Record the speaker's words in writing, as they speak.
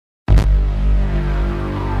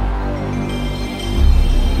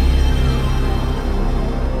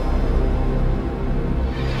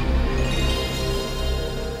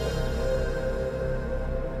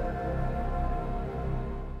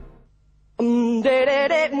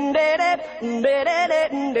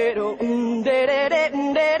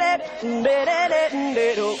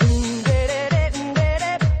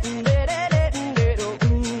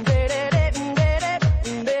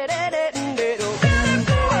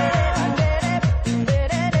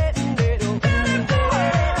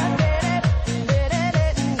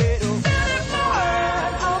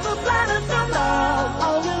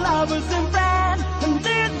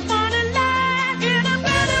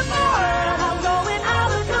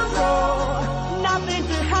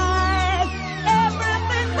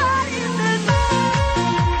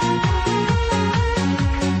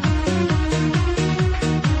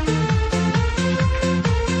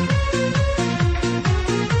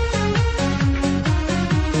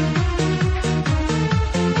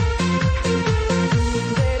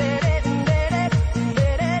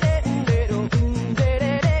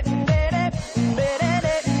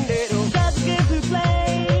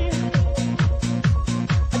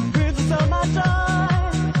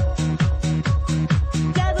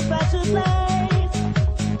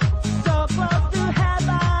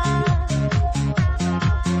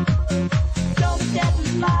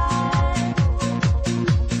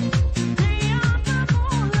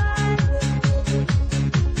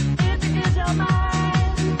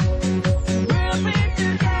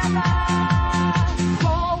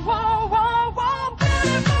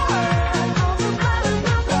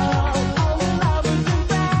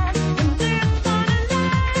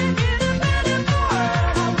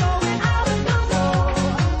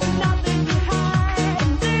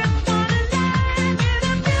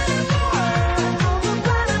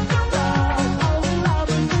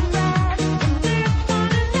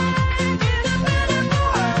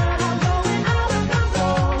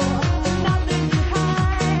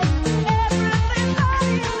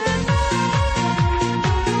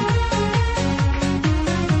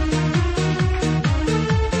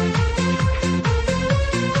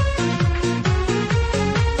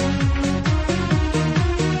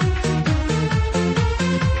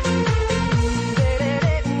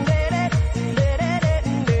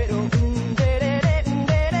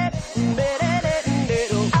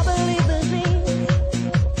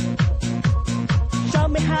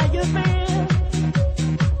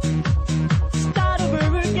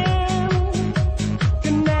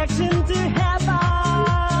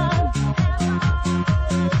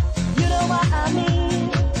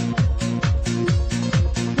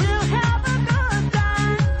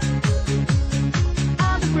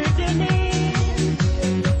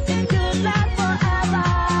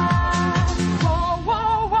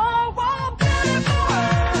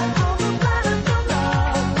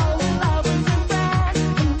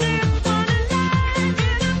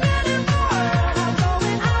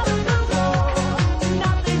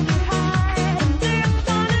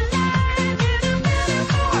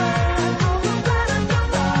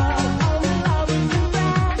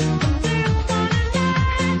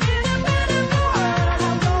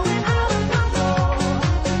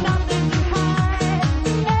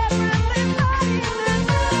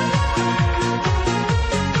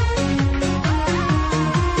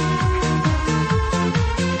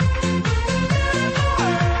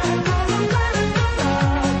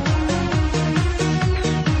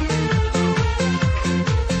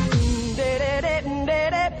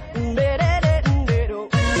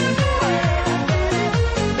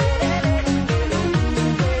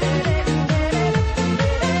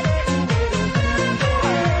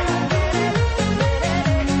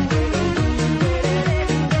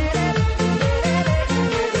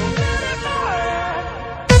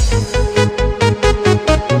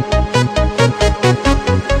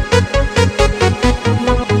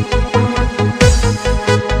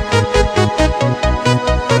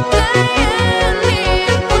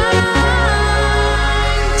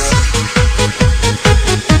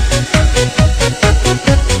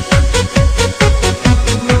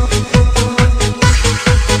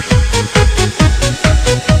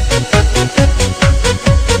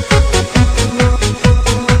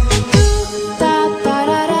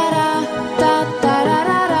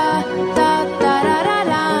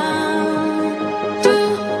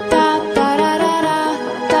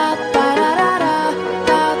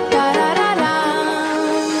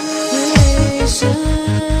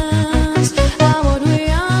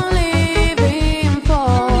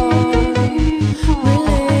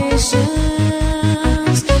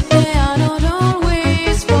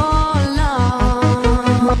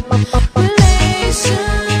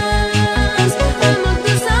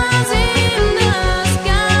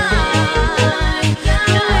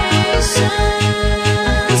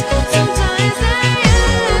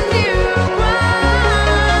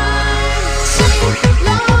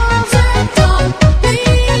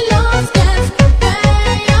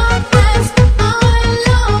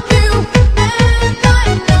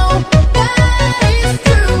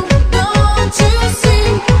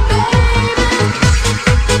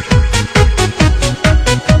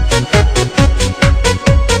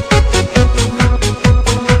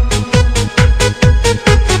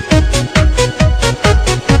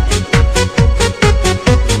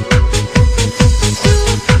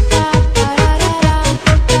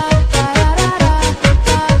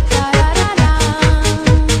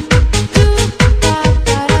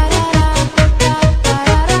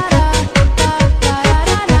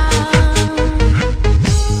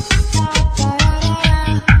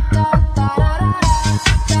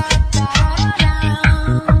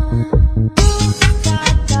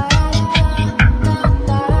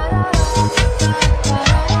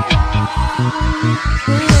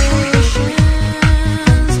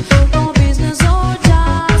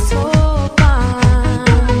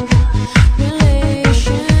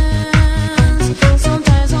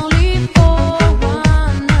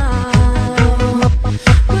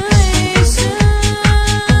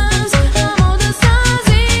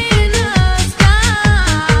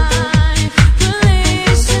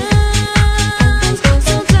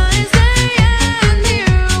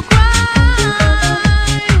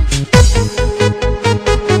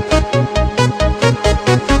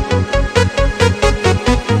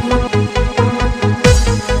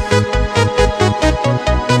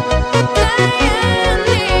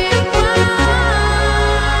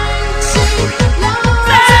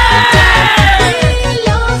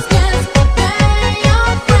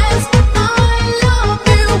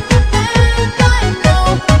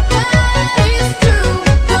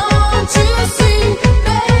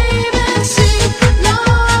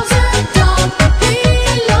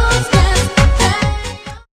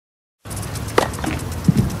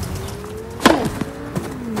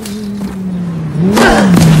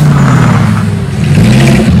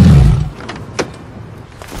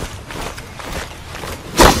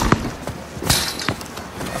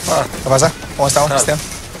pasa? ¿Cómo estamos, Cristian?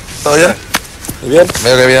 ¿Todo bien? Muy bien.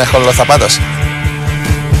 Veo que vienes con los zapatos.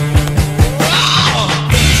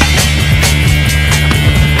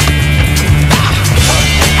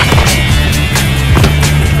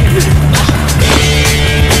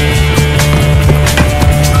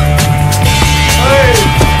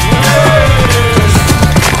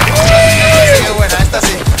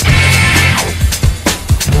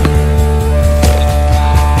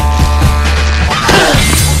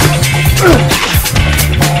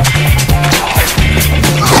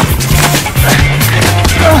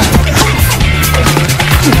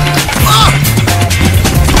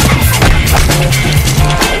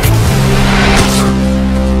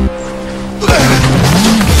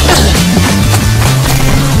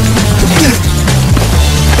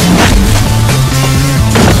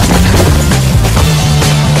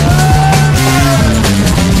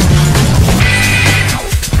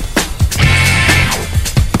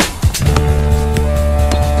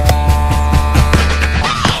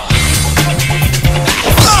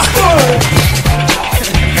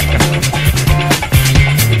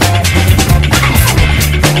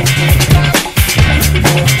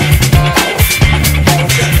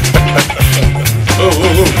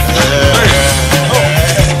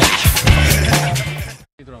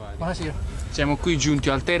 Siamo qui giunti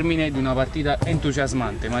al termine di una partita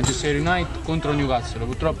entusiasmante, Manchester United contro Newcastle.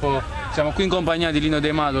 Purtroppo siamo qui in compagnia di Lino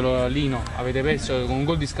De Madolo. Lino, avete perso con un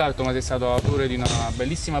gol di scarto, ma sei stato autore di una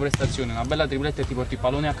bellissima prestazione, una bella tripletta e ti porti il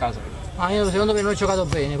pallone a casa. Io secondo me non ho giocato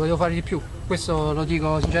bene, potevo fare di più, questo lo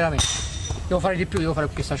dico sinceramente. Devo fare di più, devo fare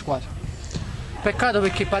per questa squadra. Peccato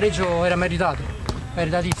perché il pareggio era meritato.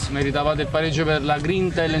 Meritatissimo. Meritavate il pareggio per la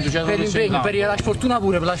grinta e l'entusiasmo per del l'impegno, campo. per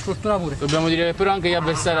la sfortuna pure, Dobbiamo dire che però anche gli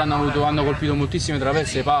avversari hanno colpito moltissime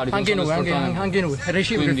traverse e pali. Anche noi, è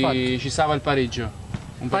reciproco il fatto. Quindi ci stava il pareggio.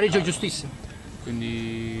 Un pareggio giustissimo.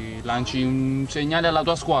 Quindi lanci un segnale alla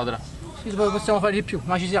tua squadra. Sì, possiamo fare di più,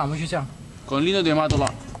 ma ci siamo. Con Lino De Madolo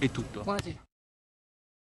è tutto. Buonasera.